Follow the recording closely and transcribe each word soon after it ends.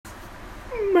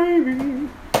Maybe.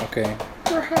 Okay.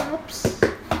 Perhaps.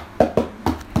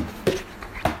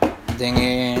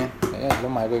 Lo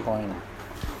mai con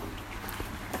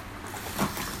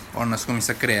or nós começamos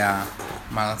a criar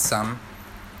Malsam.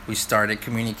 We started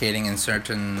communicating in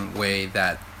certain way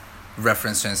that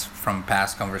references from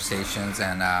past conversations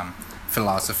and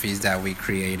philosophies that we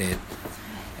created,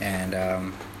 and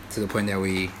to the point that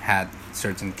we had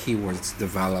certain keywords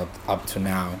developed up to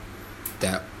now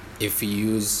that if we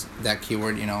use that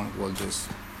keyword, we'll just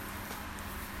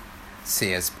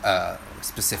say a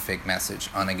specific message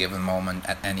on a given moment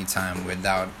at any time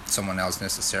without someone else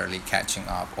necessarily catching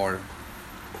up or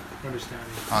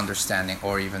understanding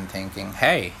or even thinking,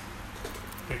 hey,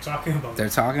 they're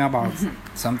talking about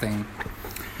something.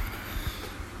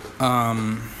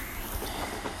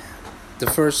 The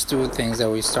first two things that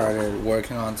we started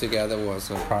working on together was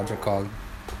a project called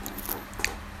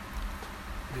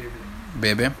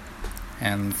Bebe,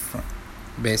 and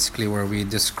basically where we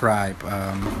describe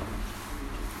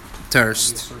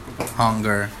thirst,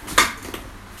 hunger,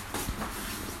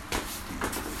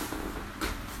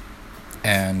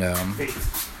 and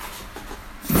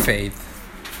faith.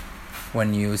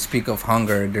 When you speak of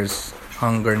hunger, there's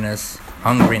hungriness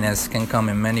can come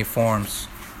in many forms.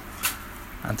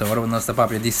 Agora nós está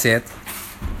próprio de sede.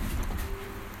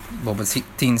 Bobo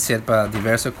tem sede para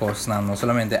diversas coisas, não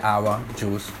somente água,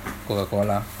 juice,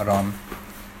 Coca-Cola, rum.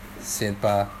 Sede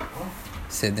para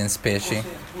sede em espécie.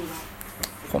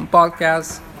 Com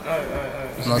podcast,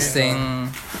 nós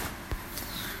tem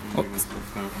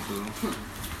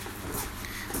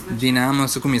Dinamo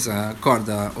se começa a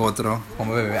acordar outro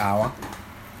como beber água.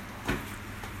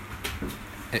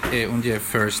 É dia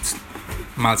first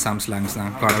Malsams langs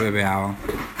na para beber água.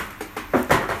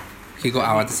 Que a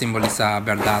água simboliza a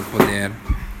verdade, poder,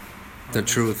 the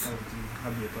truth.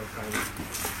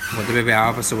 Você beber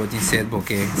água para você ter sede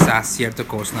porque sa certa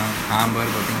coisa na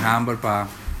hamburger, botin hamburger para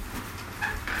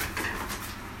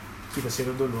Kita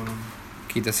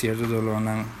certo dolor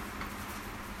na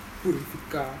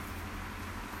purificar.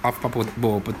 Apa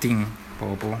botin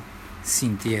popo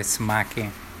sentir smaque.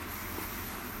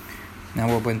 Não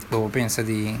vou pensar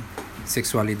de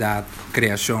sexualidade,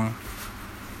 criação,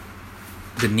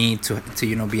 the need to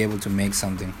be able to make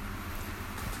something.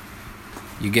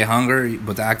 You get hunger,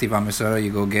 but active amesora,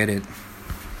 you go get it.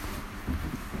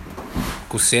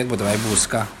 Com sede, você vai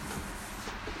buscar.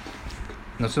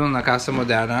 Nós somos na casa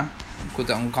moderna,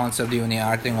 com conceito de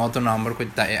unir tem outro nome que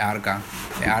é arca.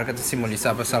 A arca te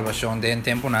simboliza a salvação de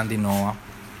tempo não de Noa.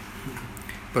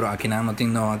 Pero aqui não tem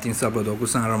Noa, tem Salvador com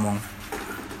San Ramon.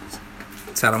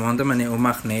 San Ramon também é um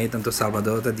magneto, então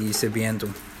Salvador está diz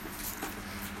viento.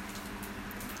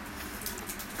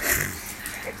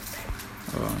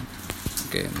 Oh,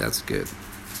 okay, that's good.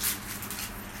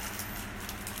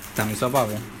 Tami só para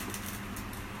ver.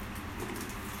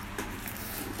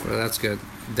 Well, that's good.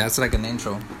 That's like an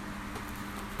intro.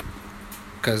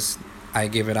 Because I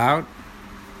give it out.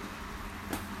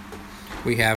 We have